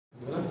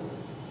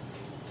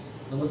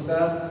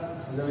नमस्कार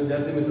माझ्या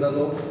विद्यार्थी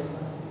मित्रांनो,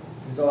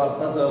 तुमचा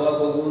वार्ता सहभाग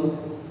बघून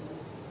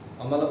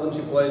आम्हाला पण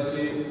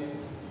शिकवायची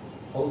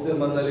हौस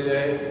निर्माण झालेली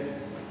आहे।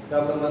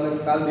 त्याप्रमाणे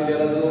काल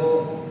दिलेला जो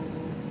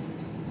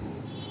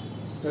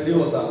स्टडी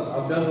होता,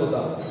 अभ्यास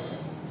होता,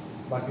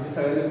 बाकीचे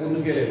सगळ्यांनी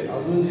पूर्ण केले।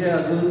 अजून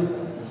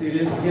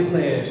सिरियस घेत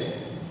नाही आहे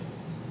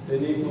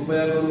त्यांनी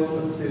कृपया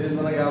करून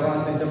सिरियसपणा घ्यावा।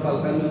 त्यांच्या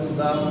पालकांनी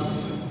सुद्धा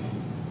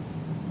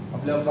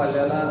आपल्या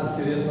पाल्याला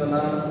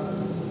सिरियसपणा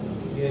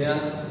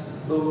घेण्यास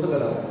प्रवृत्त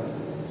करावं।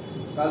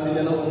 काल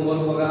दिलेला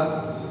होमवर्क बघा,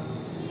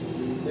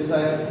 तेच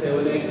आहे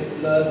 7x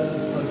 +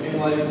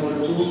 13y =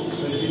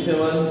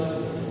 27,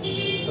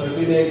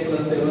 13x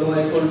 +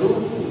 7y =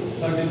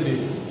 33।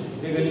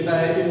 हे गणित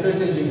आहे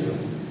इंटरचेंजिंगचं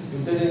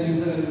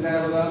गणित काय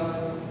बघा,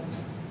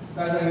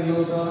 काय सांगितलं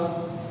होतं,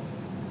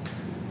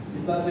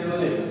 इथला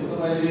 7x कुठं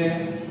पाहिजे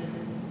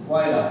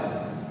y ला,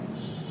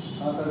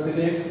 हा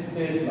 13x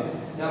ते x ला।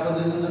 या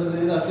पद्धतीने जर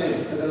गणित असेल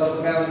तर त्याला आपण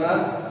काय म्हणणार,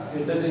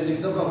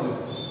 इंटरचेंजिंगचा प्रॉब्लेम।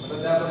 आता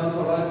त्याप्रमाणे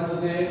सोडवायचं कसं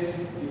ते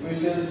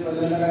इक्वेशन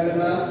पहिल्यांदा काय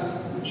करणार,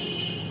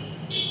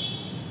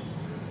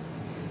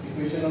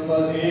 इक्वेशन नंबर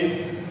 1,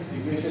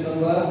 इक्वेशन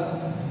नंबर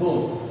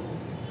 2।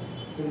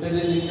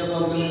 इंटरचेंजिंगच्या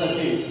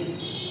प्रॉब्लेमसाठी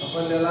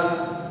आपल्याला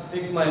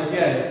एक माहिती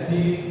आहे,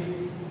 ती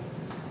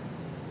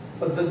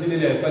पद्धत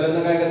दिलेली आहे।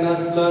 पहिल्यांदा काय करणार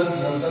प्लस,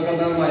 नंतर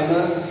करणार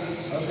मायनस,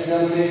 आणि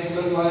त्याच्यामध्ये x +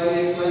 y आणि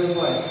x - y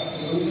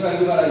दोन्ही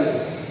व्हॅल्यू काढायची।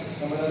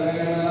 त्यामुळे काय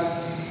करणार,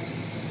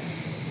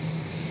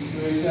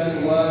 equation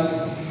 1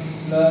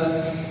 plus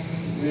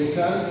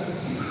equation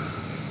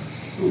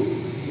 2,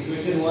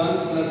 equation 1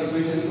 plus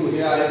equation 2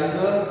 हे आहे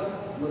सर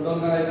नोट डाउन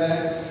करायचं आहे।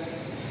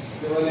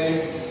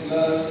 7x +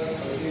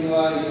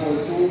 13y =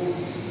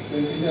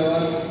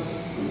 27,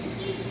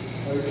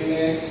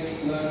 13x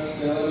 +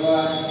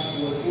 7y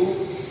 =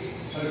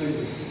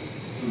 33।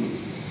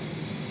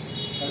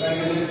 काय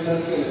केले,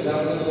 प्लस केले,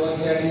 त्यामध्ये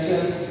दोनची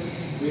ऍडिशन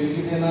बेरीज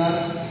येणार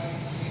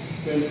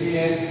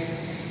 20x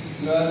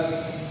 +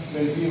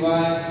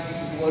 20y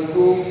 =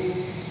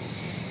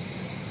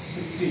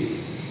 60।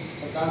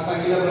 काल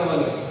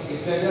सांगितल्याप्रमाणे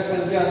इथल्या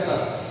संख्या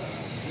असतात,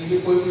 जे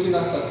कोएफिशियंट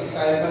असतात ते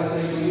काय करतात,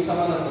 हे दोन्ही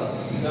समान असतात।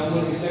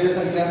 त्यामुळे इथल्या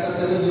संख्या असतात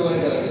त्याला डिवाइड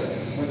करायचं।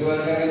 मग डिवाइड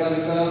काय करणार,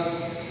 इथं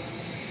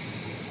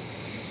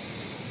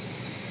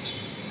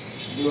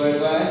divide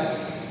by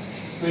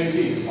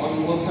 20 on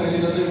both side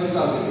लिहिलं तरी पण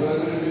चालतं। डिवाइड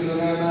बाय 20 लिहिलं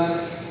काय होणार,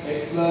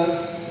 x +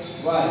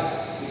 y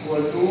 =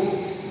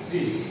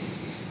 3,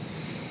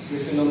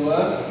 इक्वेशन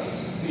नंबर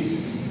 3।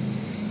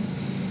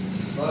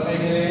 बघा काय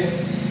केले,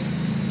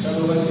 त्या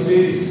दोघांची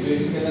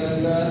बेरीज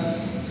केल्यानंतर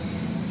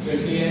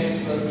 20x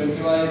 +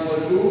 20y =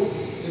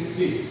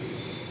 60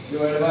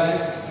 divide by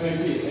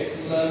 20 x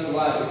 +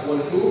 y =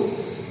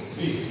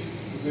 3,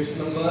 equation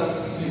number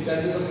 3।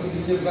 त्याची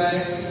सबस्टिट्यूशन स्टेप काय,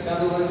 त्या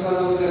दोघांची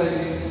वजाबाकी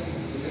करायची।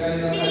 म्हणजे काय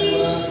लिहिणार खाली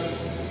बघा,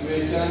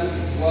 इक्वेशन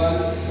 1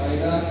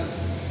 मायनस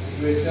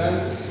इक्वेशन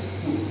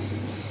 2।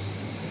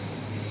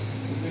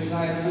 इक्वेशन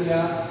आहे तसं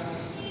द्या,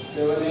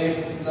 7x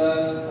 +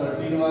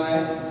 13y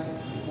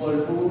 =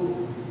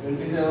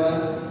 27,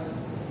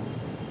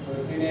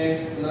 13x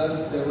 +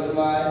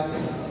 7y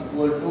 =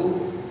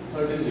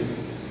 33।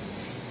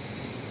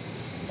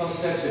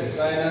 Subtraction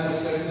काय ना,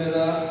 सबट्रॅक्शन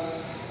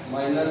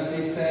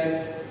 -6x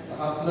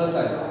हा प्लस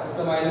आहे,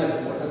 तर मायनस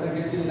मोठ्या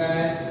संख्येचे चिन्ह काय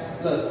आहे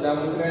प्लस,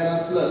 त्यामुळे काय ना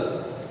प्लस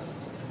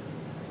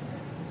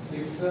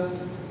 6y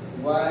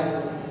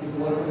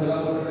ह्याला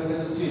मोठ्या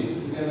संख्येचं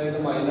चिन्ह काय आहे,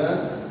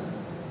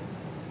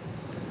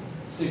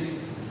 -6।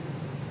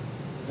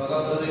 बघा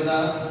परत एकदा,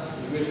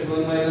 इक्वेशन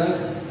 1 मायनस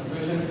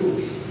इक्वेशन 2।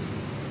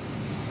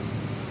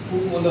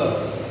 खूप मुलं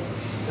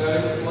तर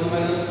 1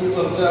 - 2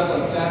 करतोय आपण,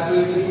 त्याच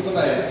वेळी ते चुकत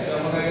आहे।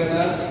 त्यामुळे काय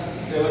करणार,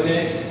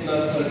 7x +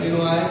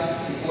 13y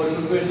 =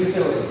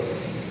 27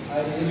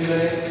 आहे, तिथे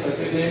लिहिलंय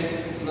 13x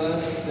 +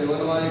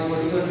 7y =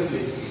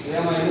 33।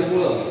 या मायनस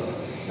मुळे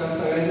त्या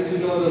सगळ्यांचे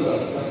चिन्ह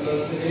बदलतात,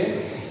 प्लस हे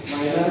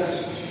मायनस,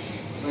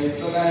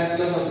 इथं काय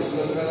प्लस होतं,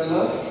 प्लस काय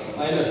झालं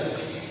मायनस,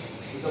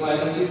 इथं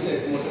 -6x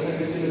मोठ्या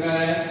संख्येचे चिन्ह काय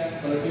आहे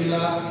 13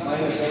 ला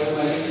मायनस, त्यामुळे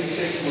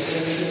 -6x मोठ्या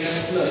संख्येचे चिन्ह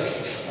आहे प्लस,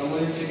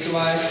 त्यामुळे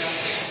 6y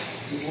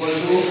 =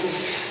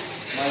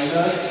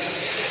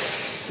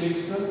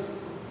 -6।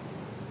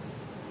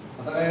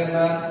 आता काय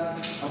करणार,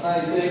 आता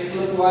इथे x +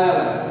 y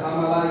आला, हा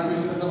मला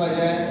इक्वेशन कसं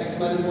पाहिजे, x -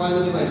 y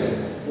मध्ये पाहिजे।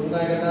 म्हणून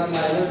काय करणार,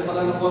 मायनस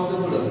मला नको असतं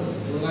पुढं,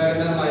 म्हणून काय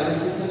करणार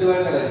 -6 ने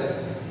डिवाइड करायचं।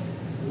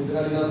 तुम्ही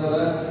काय लिहिणार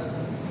परत,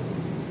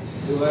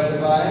 डिवाइड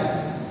बाय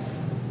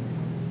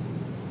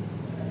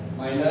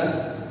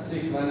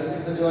 -6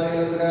 ने डिवाइड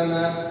केल्यानंतर काय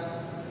होणार,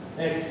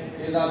 x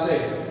हे जाते,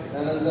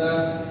 त्यानंतर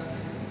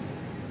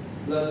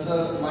प्लस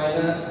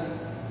मायनस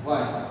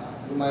y,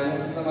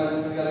 -6 ला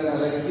 -6 केला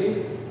घाला किती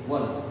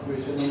 1,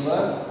 इक्वेशन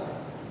नंबर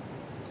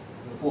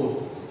 4।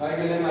 काय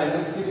केले,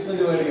 -6 ने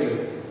डिवाइड केले,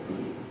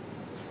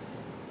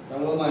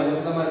 त्यामुळे मायनस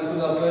ला मायनस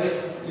जातोय,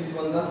 6 ×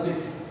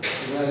 6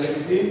 झाले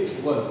किती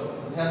 1।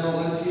 ह्या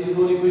दोघांची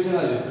दोन इक्वेशन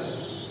आले,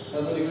 त्या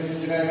दोन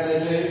इक्वेशनचे काय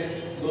करायचे,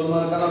 2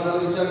 मार्काला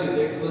आपल्याला विचारले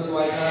x +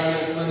 y काय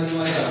x -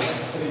 y काय,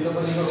 तर इथं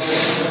पण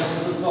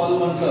सॉल्व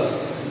म्हणतं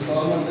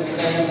की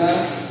काय करणार,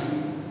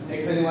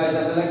 x आणि y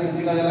आपल्याला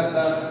किती काढायला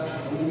लागतात,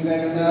 म्हणून मी काय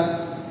करणार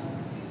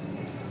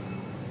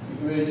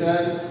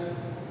equation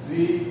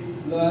 3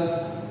 plus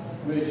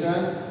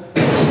equation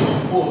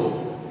 4.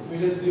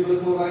 Equation 3 plus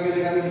 4 काय केले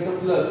कारण इथं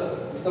प्लस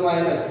इथं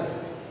मायनस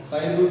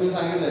साइन रूल मी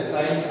सांगितलंय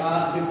signs R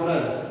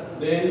different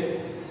then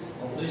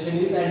operation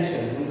is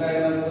addition. मग काय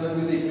करणार परत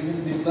मी इक्वेशन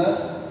 3 प्लस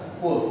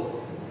 4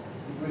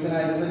 इक्वेशन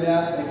आहे तसं लिहा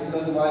x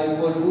plus y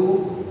equal to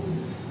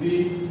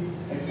 3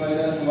 x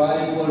minus y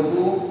equal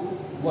to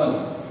 1.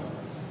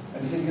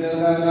 Addition केल्यावर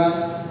काय होणार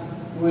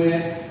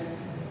 2x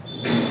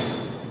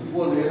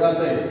इक्वल हे जात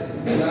आहे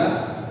इथेला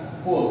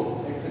 4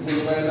 x इक्वल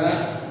काय ना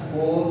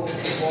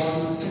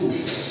 4/2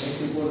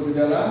 x इक्वल टू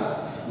त्याला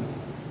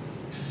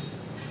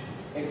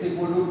x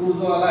इक्वल टू 2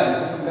 जो आलाय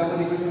तो आपण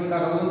इक्वेशन मध्ये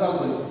टाकायला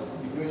जातोय.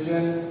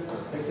 Equation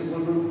x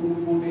equal to 2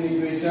 put in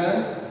equation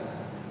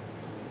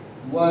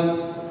 1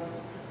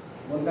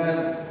 काय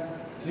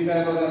 3 काय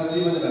बघा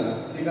 3 मध्ये टाका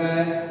 3 काय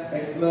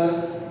x plus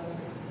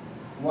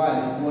y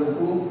equal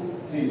to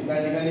 3. त्या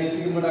ठिकाणी x ची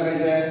किंमत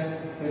टाकायची आहे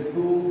हे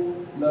 2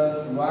 प्लस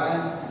y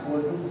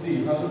इक्वल टू 3.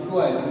 हा जो 2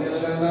 आहे त्याला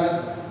काय होणार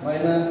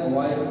मायनस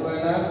y इक्वल काय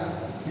ना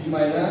 3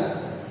 मायनस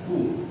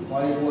 2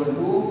 y इक्वल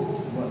टू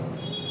 1.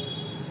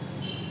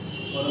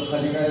 परत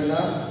खाली काय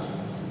होणार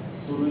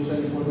सोल्युशन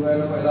इक्वल टू काय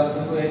ना पहिला असतो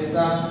तो x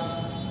चा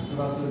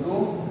दुसरा असतो तो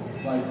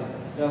y चा.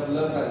 ते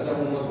आपलं खालच्या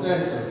होमवर्कचा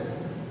आन्सर.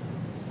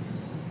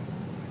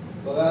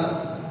 बघा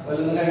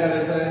पहिल्यांदा काय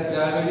करायचं आहे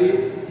ज्यावेळी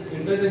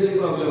इंटरचेंजिंग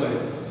प्रॉब्लेम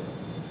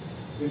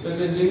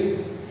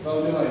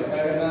आहे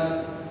काय करणार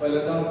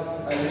पहिल्यांदा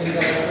ॲडिशन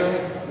करायचं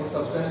मग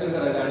सबस्ट्रॅक्शन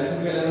करायचं. ॲडिशन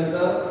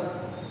केल्यानंतर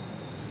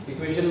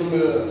इक्वेशन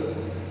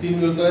 3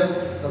 मिळतोय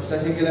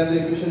सबस्ट्रॅक्शन केल्यानंतर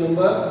इक्वेशन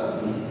नंबर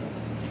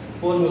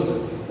 4 मिळतोय.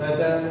 तर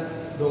त्या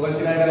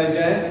दोघांची काय करायची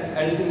आहे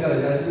ॲडिशन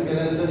करायची. ॲडिशन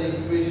केल्यानंतर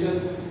इक्वेशन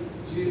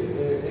ची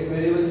एक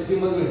व्हेरिएबलची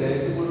किंमत मिळते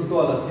x इक्वल टू 2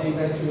 आला ते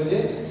इक्वेशन मध्ये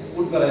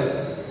पुट करायचं.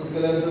 पुट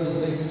केल्यानंतर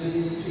दुसऱ्या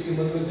इक्वेशनची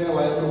किंमत मिळते y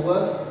बरोबर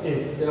 1.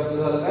 ते आपलं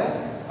झालं काय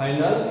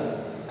फायनल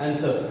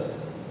आन्सर.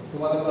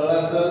 तुम्हाला कळलं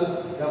असेल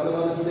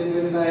त्याप्रमाणे सेम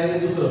गणित आहे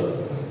दुसरं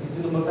किती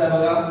नंबरचं आहे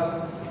बघा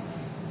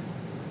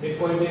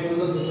 1.1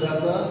 मध्ये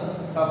दुसऱ्याचं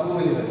 7वं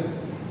गणित आहे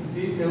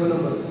किती 7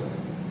 नंबरचं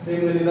सेम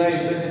गणित आहे.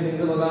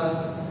 इंटरचेंजिंगचं बघा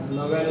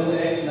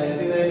 99x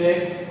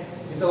 99x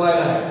इथं y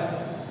आहे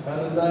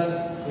त्यानंतर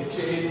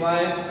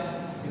 101y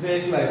इथे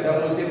x आहे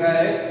त्यामुळे ते काय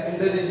आहे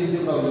इंटरचेंजिंगचे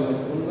प्रॉब्लेम आहे.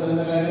 म्हणून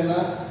पहिल्यांदा काय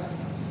करणार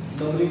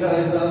नंबरिंग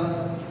करायचं.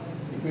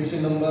 Equation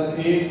number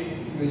 1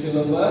 equation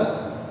number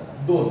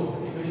 2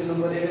 equation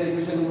number 1 आणि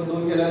इक्वेशन नंबर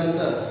 2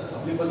 केल्यानंतर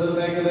आपली पद्धत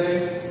काय केलंय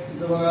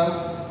इथं बघा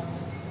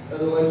त्या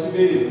दोघांची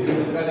बेरीज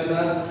म्हणजे काय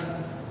देणार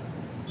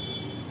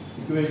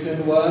equation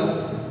 1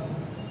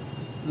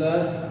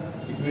 plus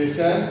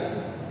equation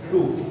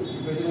 2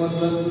 equation 1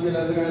 plus 2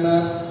 केल्यानंतर काय ना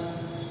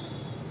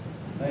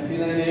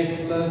 99x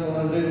plus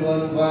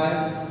 101y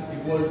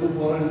equal to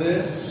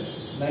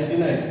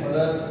 499.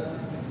 परत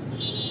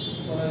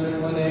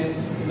 101x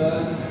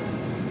plus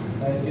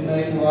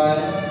 99y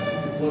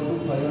equal to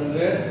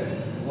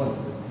 501.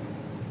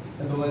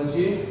 त्या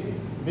दोघांची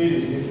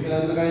बेरीज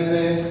केल्यानंतर काय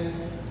येते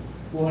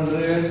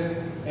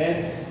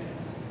 200x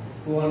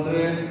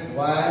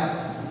 200y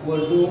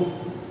इक्वल टू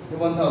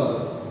 1000.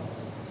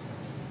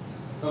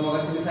 तर मग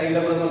अशी मी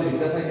सांगितल्याप्रमाणे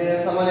त्या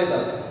संख्या समान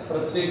येतात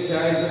प्रत्येक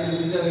च्या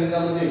इंटरचेंजिंगच्या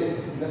गणितामध्ये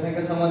त्या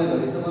संख्या समान येतात.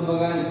 इथं पण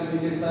बघा इथे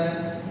 20x आहे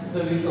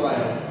इथं 20y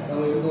आहे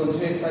त्यामुळे इथे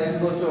 200x आहे इथे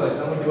 200y आहे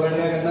त्यामुळे डिवाइड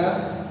काय करणार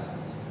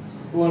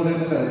 200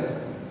 ने करायचं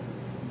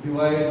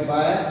डिवाइड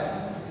बाय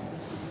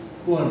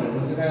 200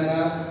 म्हणजे काय ना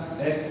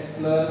x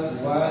plus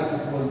y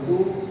equal to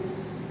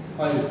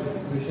 5.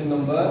 Equation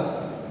number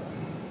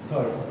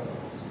 3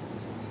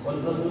 1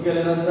 plus 2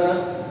 केल्यानंतर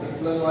x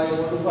plus y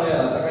equal to 5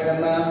 आला. आता काय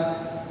करणार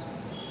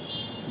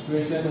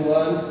इक्वेशन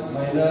 1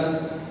 मायनस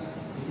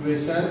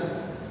इक्वेशन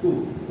 2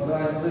 बरोबर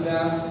आन्सर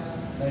लिहा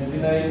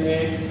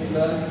 99x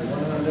plus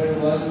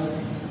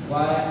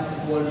 101y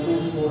equal to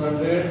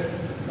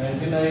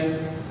 499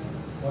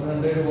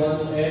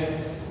 101x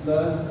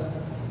plus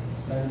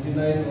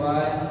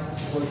 99y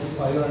equal to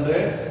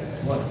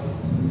 501.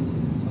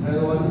 आता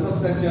दोघांचं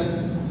सबट्रॅक्शन.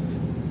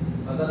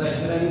 आता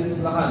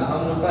 99 लहान हा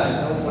मोठा आहे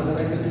त्यामुळे मोठ्या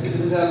संख्येत कशी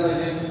दिली जायला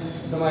पाहिजे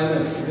तर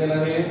मायनस केला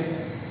आहे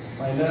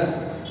मायनस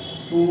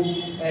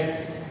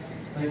 2x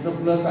इथं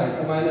प्लस आहे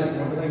तर मायनस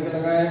मोठ्या संख्येला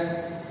काय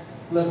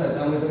प्लस आहे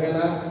त्यामुळे इथं काय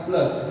ना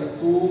प्लस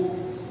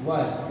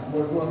 2y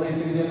इक्वल टू आता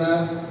इथे देणार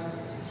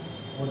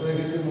मोठ्या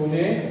संख्येचे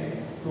गुणे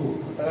 2.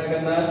 आता काय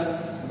करणार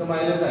इथं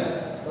मायनस आहे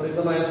तर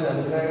इथं मायनस आहे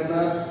म्हणजे काय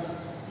करणार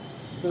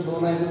इथं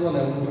 2 आहे इथं 2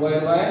 आहे म्हणजे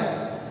डिवाइड बाय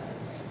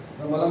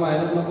तर मला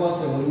मायनस नको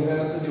असते म्हणून मी काय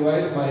करतो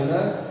डिवाइड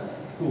मायनस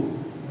 2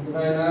 म्हणजे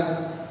काय येणार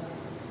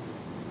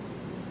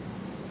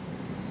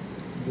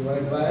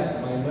डिवाइड बाय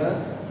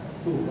मायनस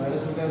 2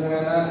 मायनस 2 काय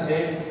येणार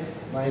x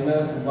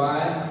minus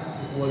y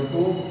equal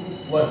to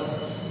 1.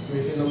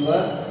 Equation number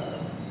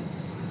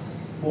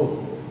 4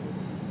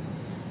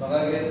 बघा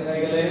काय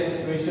केलंय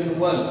equation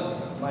 1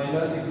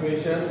 minus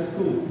equation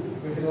 2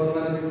 equation 1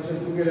 minus equation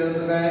 2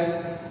 केल्यानंतर काय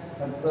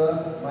फक्त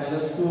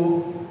मायनस 2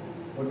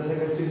 मोठ्या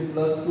संख्येची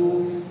प्लस 2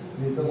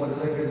 इथं मोठ्या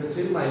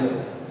संख्येची मायनस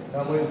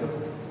त्यामुळे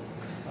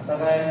आता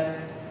काय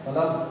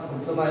मला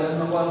पुढचं मायनस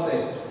नको असते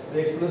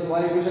एक्स प्लस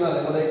वाय इक्वेशन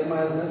आलं, मला एक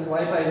मायनस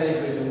वाय पाहिजे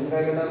इक्वेशन, मग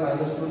काय करणार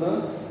 -2 न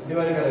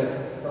डिवाइड करायचं.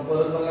 तर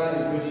परत बघा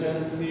इक्वेशन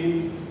 3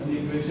 आणि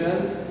इक्वेशन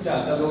 4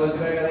 त्या दोघांची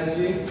काय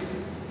करायची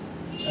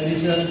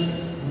ॲडिशन,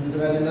 म्हणजे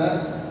काय देणार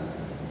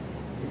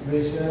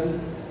इक्वेशन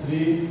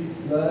 3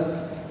 प्लस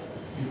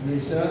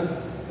इक्वेशन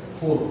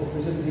 4.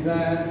 इक्वेशन 3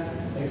 काय आहे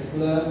x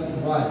plus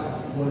y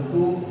equal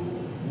to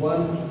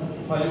 1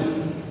 5.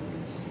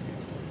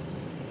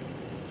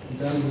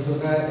 दुसरं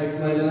काय x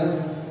minus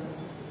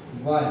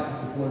y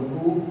equal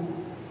to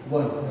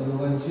 1. या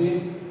दोघांची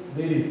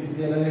बेरीज किती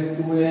येणार आहे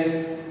 2x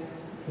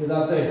हे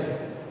जात आहे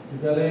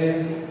किती आले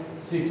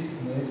 6.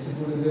 एक्स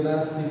इक्वल देणार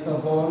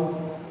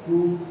 6/2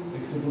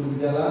 एक्स इक्वल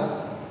किती आला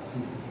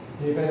 3.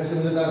 हे काय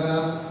मध्ये टाका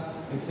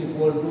x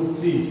equal to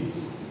 3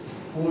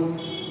 put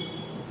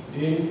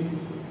in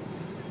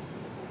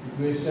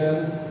equation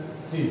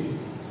 3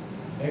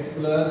 x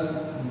plus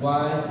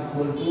y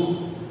equal to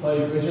 5.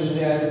 Equation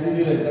 3 आहे ते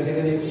दिले त्या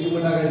ठिकाणी x ची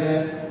किंमत टाकायची आहे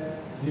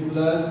 3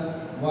 प्लस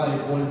वाय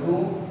इक्वल टू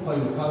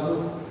 5. हा जो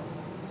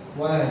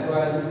वाय आहे तो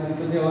आहे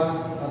तिथे ठेवा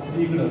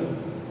 3 इकडं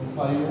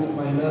 5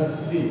 मायनस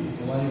 3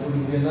 वाय इक्वल टू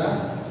देणार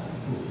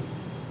 2.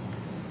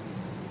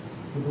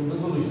 हे तुमचं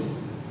सोल्युशन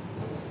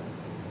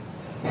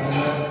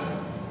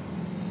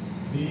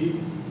B2.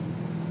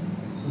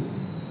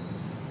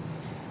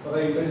 बघा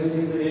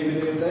इक्वेशनचे हे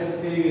व्हेरिएबल आहे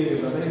ते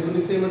व्हेरिएबल आता हे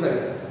दोन्ही सेमच आहे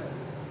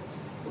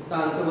फक्त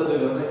अंक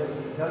बदलले आहे.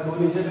 त्या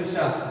दोन्हीच्या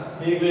पेक्षा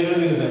हे एक वेगळं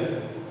व्हेरिएबल आहे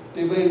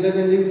ते पण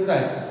इंटरचेंजिंगच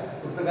आहे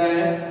फक्त काय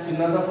आहे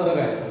चिन्हाचा फरक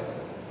आहे.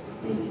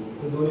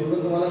 तर दोन्ही पण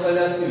तुम्हाला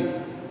कळले असतील.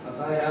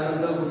 आता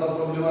यानंतर कुठला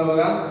प्रॉब्लेम आहे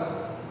बघा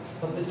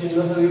फक्त चिन्ह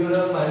सगळीकडे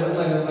मायनस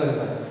मायनस मायनस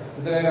आहे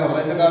तिथे काय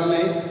घाबरायचं काम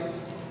नाही.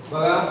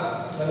 बघा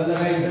पहिल्यांदा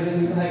काय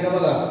इंटरचेंजिंग आहे का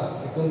बघा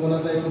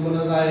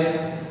 49 आहे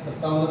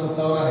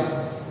 57 आहे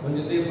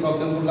म्हणजे ते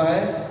प्रॉब्लेम कुठला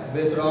आहे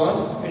बेस्ड ऑन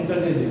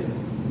इंटरचेंजिंग.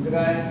 म्हणजे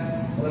काय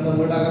मला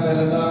नंबर टाका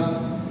पहिल्यांदा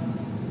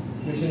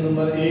क्वेश्चन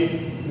नंबर 1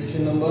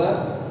 क्वेश्चन नंबर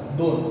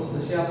 2.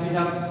 जशी आपली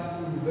ह्या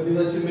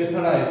गणिताची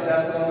मेथड आहे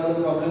त्याचप्रमाणे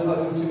प्रॉब्लेम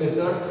सॉल्व्हिंगची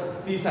मेथड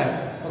तीच आहे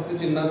फक्त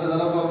चिन्हाचा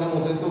जरा प्रॉब्लेम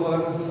होतोय तो बघा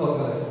कसं सॉल्व्ह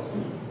करायचं.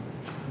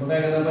 मग काय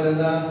करणार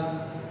पहिल्यांदा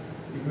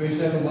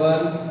इक्वेशन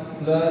 1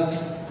 प्लस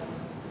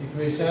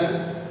इक्वेशन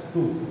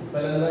 2.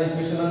 पहिल्यांदा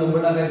इक्वेशनला नंबर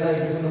टाकायचा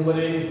इक्वेशन नंबर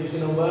 1 इक्वेशन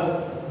नंबर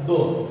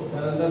 2.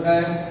 त्यानंतर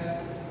काय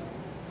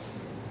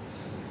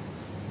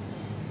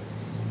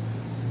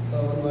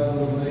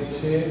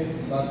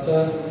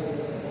 172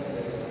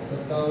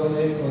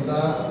 57x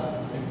वजा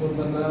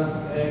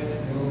 49x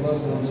बरोबर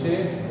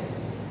 252.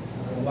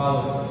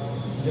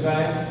 म्हणजे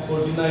काय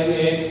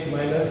 49x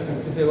minus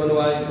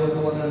 57y equal to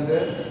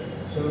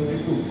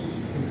 172.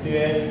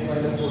 50x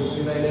minus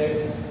 49x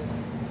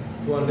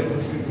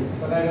 252.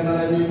 आता काय करणार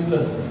आहे मी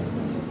प्लस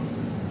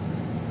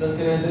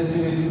केल्यानंतर जी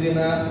व्हॅल्यू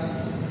देणार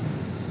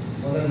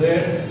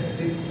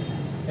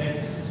 106x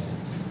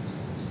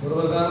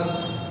बरोबर का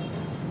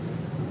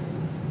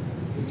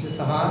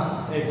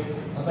 106x.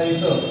 आता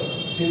इथं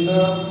चिन्ह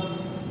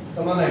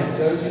समान आहे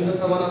जर चिन्ह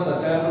समान असतात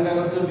काय आपण काय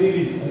करतो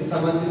बेरीज आणि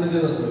समान चिन्ह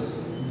देत असतो.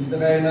 जिथं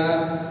काय येणार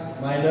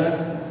मायनस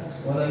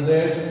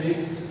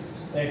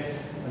 106x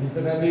आणि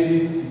इथं काय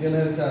बेरीज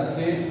येणार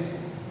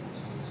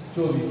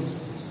 424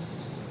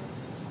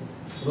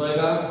 बरोबर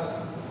का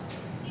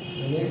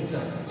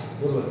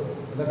बरोबर.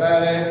 आता काय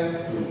आलंय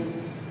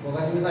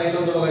मगाशी मी सांगितलं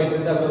होतं बघा इथे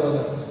चालतं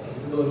बघा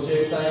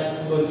 200x आहे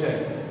 200 आहे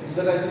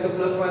तिथं काय चिन्ह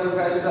प्लस मायनस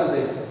काय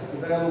चालतंय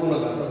तिथं काय बघू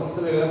नका. तर फक्त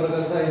वेगळ्या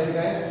प्रकारचं आहे ते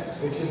काय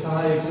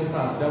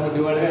 106 त्यामुळे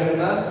डिवाइड काय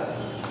करणार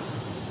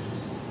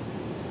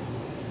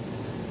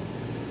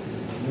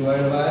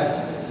डिवाइड बाय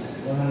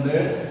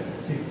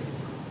 106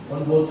 पण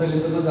बोथ साइड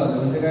इथं जातो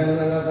म्हणजे काय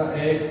सांगा आता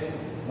x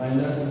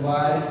minus y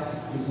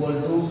equal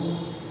to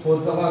 4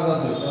 चा भाग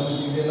जातोय त्यामुळे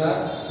किती देणार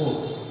 4.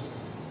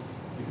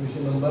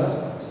 Equation number.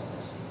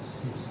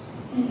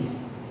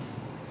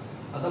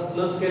 आता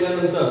प्लस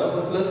केल्यानंतर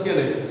आपण प्लस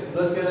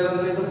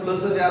केल्यानंतर इथं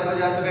प्लसच यायला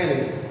पाहिजे असं काही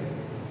नाही.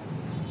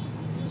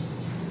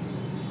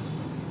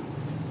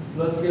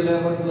 प्लस केलं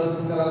आपण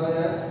प्लसच करायला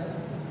पाहिजे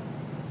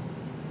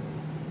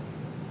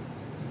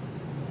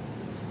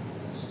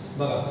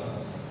बघा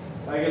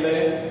काय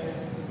केलंय.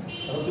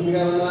 आता तुम्ही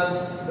काय म्हणणार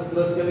तर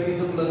प्लस केलं की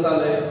इथं प्लस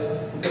आलंय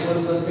इथं पण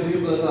प्लस केलं की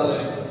प्लस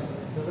आलंय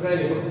तसं काही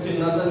नाही फक्त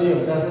चिन्हाचा नियम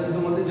त्यासाठी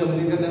तुम्हाला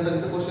जमलिंग करण्यासाठी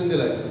तो क्वेश्चन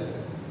दिलाय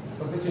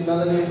फक्त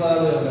चिन्हाचा नियम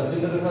कळाला आपल्याला.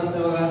 चिन्ह कसं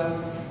असतं बघा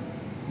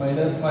 -5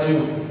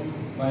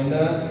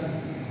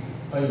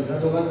 त्या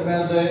दोघांचं काय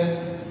होतंय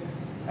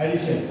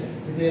ऍडिशन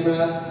किती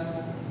येणार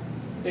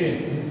 10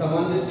 आणि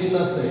समान जे चिन्ह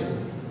असतंय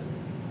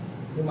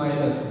ते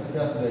मायनस ते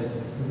असतंय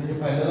जसं की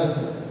फायनल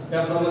आन्सर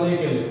त्याप्रमाणे हे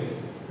केले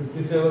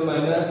 57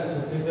 मायनस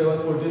 57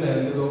 14 आहे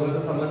म्हणजे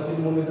दोघांचं समान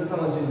चिन्ह म्हणून इथे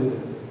समान चिन्ह दिले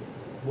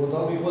बोथ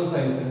ऑफ इक्वल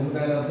साइन्स म्हणून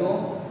काय राहतो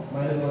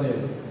मायनस मध्ये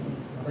येतो.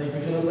 आता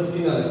इक्वेशन नंबर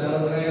 3 आले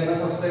त्यानंतर काय करणार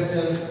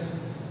subtraction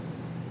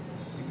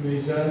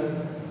equation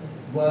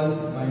 1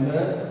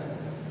 minus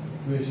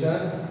equation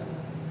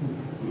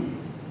 2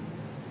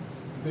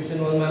 equation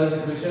 1 minus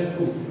equation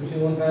 2. Equation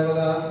 1 काय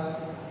बघा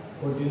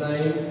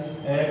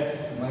 49x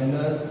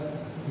minus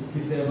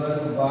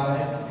 57y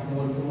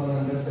equal to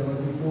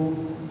 172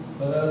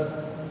 परत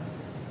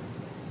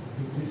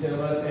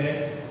 57x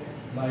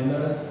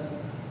minus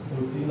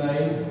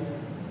 49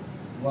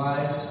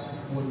 y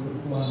equal to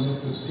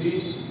 252.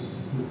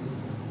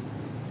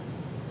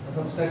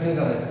 Subtraction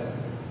करायचं.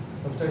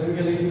 सबस्ट्रॅक्शन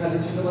केलं की खाली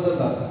चिन्ह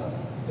बदलतात.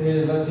 ते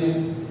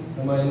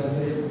चिन्ह मायनस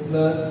आहे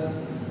प्लस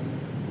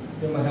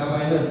ते ह्या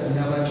मायनस आणि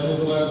ह्या मायनस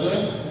होतोय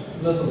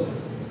प्लस होतो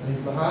आणि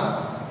हा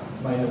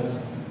मायनस.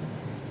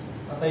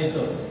 आता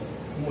इथं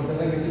मोठ्या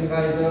संख्येची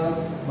काय येतं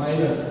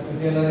मायनस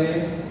किती येणार आहे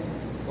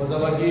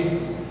वजाबाकी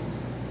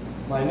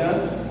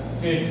मायनस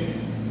 8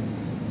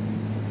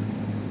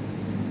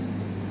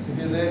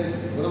 किती येते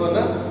बरोबर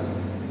ना.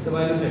 इथं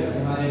मायनस आहे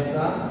आणि हा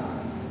एकचा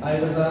आहे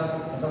कसा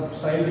आता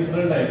साइन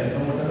डिफरंट आहे. तर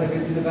मोठ्या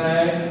संख्येची काय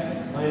आहे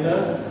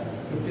मायनस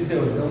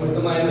 57 त्यामुळे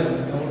इथं मायनस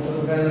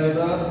त्यामुळे काय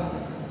झालं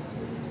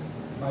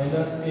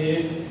मायनस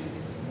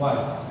 8y.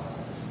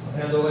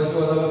 ह्या दोघांची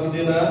वजाबाकी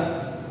देणार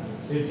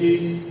 80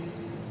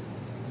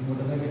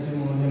 मोठ्या संख्येची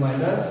म्हणून हे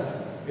मायनस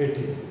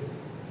 80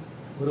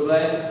 बरोबर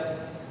आहे.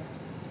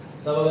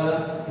 आता बघा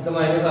इथं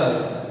मायनस आले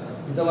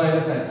इथं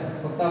मायनस आहे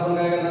फक्त आपण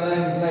काय करणार आहे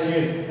इथला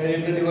 8 ह्या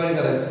 8 ने डिवाइड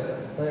करायचं.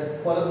 तर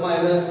परत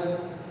मायनस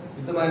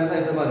इथं मायनस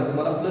आहे इथं मायनस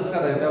मला प्लस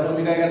करायचं त्यामुळे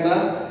मी काय करणार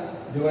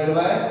डिवाइड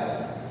बाय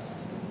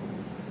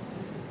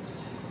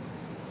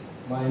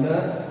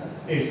मायनस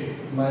 8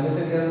 मायनस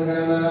 8 काय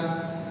होणार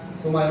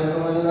तो मायनस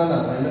मायनस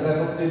जाणार राहिलं काय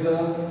फक्त इथं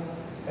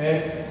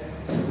x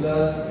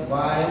plus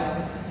y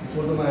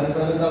equal to minus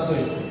minus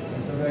जातोय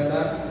याचं काय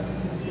येणार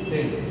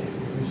 10.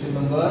 क्वेश्चन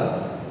नंबर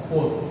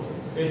 4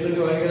 8 ने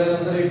डिवाइड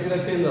केल्यानंतर 80 ला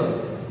 10 जातो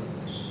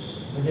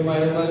म्हणजे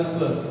मायनस मायनस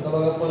प्लस. आता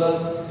बघा परत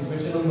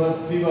इक्वेशन नंबर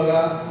 3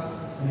 बघा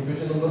आणि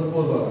इक्वेशन नंबर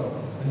 4 बघा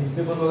आणि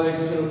इथे पण बघा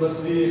equation number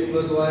 3 x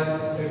plus y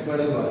x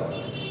minus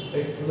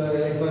y x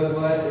minus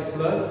y x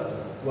plus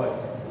y.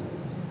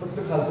 फक्त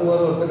खालचं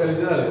वर वरचं काही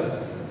ते झालं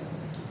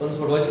पण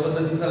सोडवायची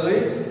पद्धती सगळी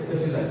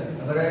तशीच आहे.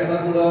 आता काय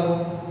करणार पुढं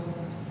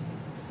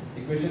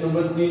इक्वेशन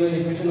नंबर 3 आणि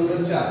equation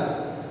number 4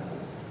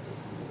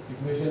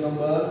 equation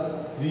number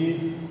 3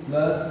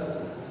 plus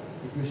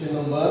equation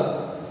number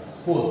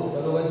 4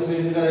 त्या दोघांची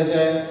बेरीज करायची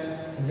आहे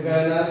म्हणजे काय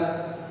येणार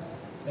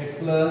x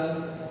plus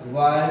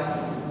y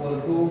equal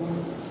to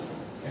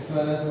x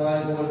minus y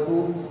equal to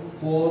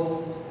 4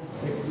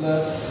 x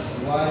plus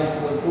y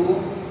equal to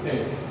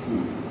 10.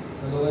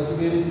 त्या दोघांची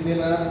बेरीज किती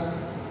येणार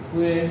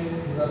 2x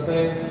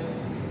जातंय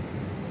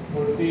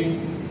 14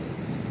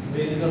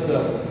 बेरीज करतो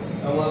आपण.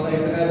 त्यामुळे आता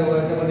इथे काय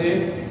दोघांच्या मध्ये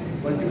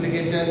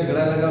मल्टिप्लिकेशन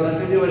घडायला लागणार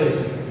ते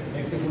डिव्हायडेशन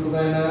x इक्वल टू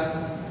काय येणार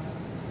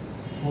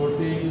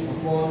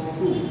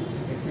 14/2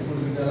 x इक्वल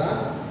टू त्याला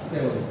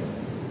 7.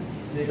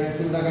 हे काय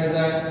चिन्ह टाकायचं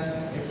आहे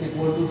x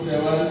equal to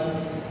 7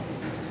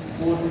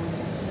 put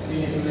in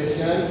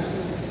equation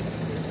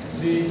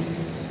 3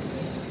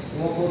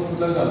 किंवा 4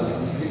 सुद्धा चालतं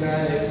म्हणजे काय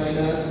x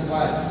minus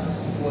y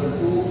equal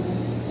to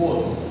 4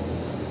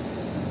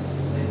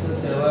 इथं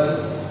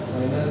 7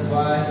 मायनस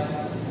y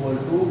इक्वल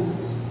टू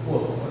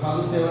 4 हा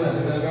जो 7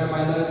 आहे त्याला काय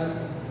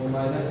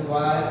minus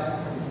y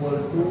equal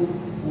to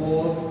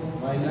 4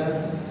 minus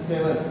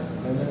 7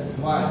 minus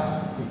y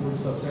equal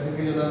to subtract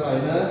केलं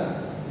minus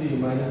 3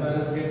 minus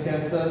minus get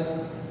cancel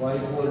y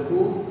equal to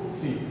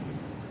 3.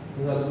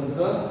 हे झालं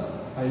तुमचं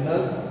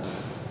फायनल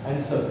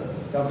आन्सर.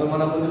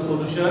 त्याप्रमाणे आपण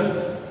सोल्युशन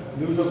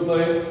लिहू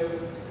शकतोय.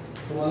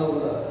 तुम्हाला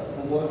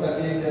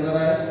होमवर्कसाठी एक देणार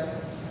आहे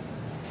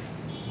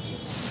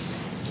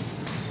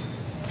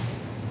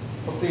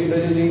फक्त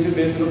इंटरचेंजिंगचे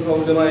बेस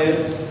प्रॉब्लेम आहे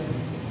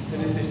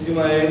त्याची सिस्टीम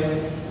आहे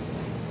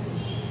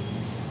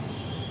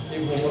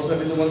एक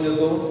होमवर्कसाठी तुम्हाला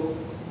देतो.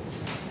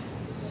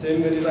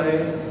 सेम गणित आहे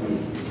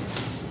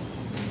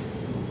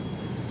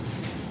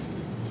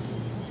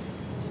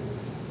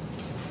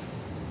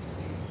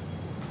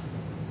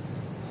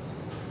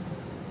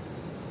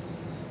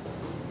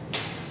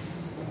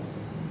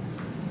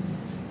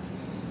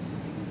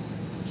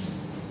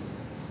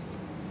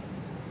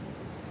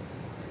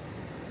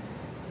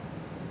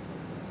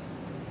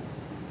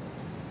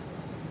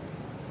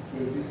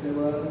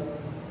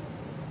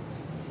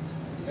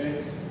x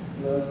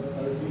plus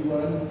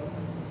 31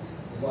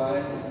 y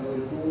equal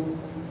to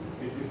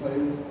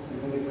 85.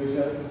 Second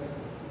equation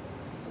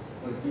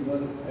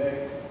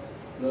 31x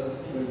plus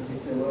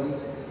 27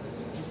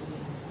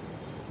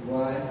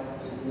 y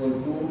equal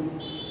to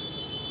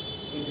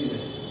 89.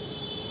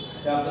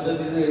 त्या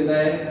पद्धतीने येत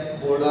आहे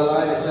बोर्डाला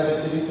याच्या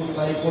व्यतिरिक्त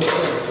कुठलाही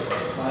क्वेश्चन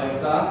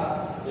बाहेरचा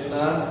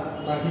येणार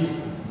नाही.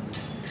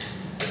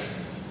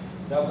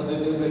 त्या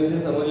पद्धतीने गणिते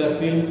समजले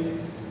असतील.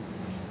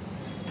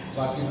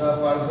 बाकीचा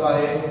पार्ट जो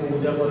आहे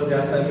उद्या परत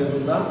याच टाइमला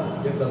तुमचा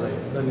घेतला जाईल.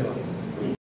 धन्यवाद.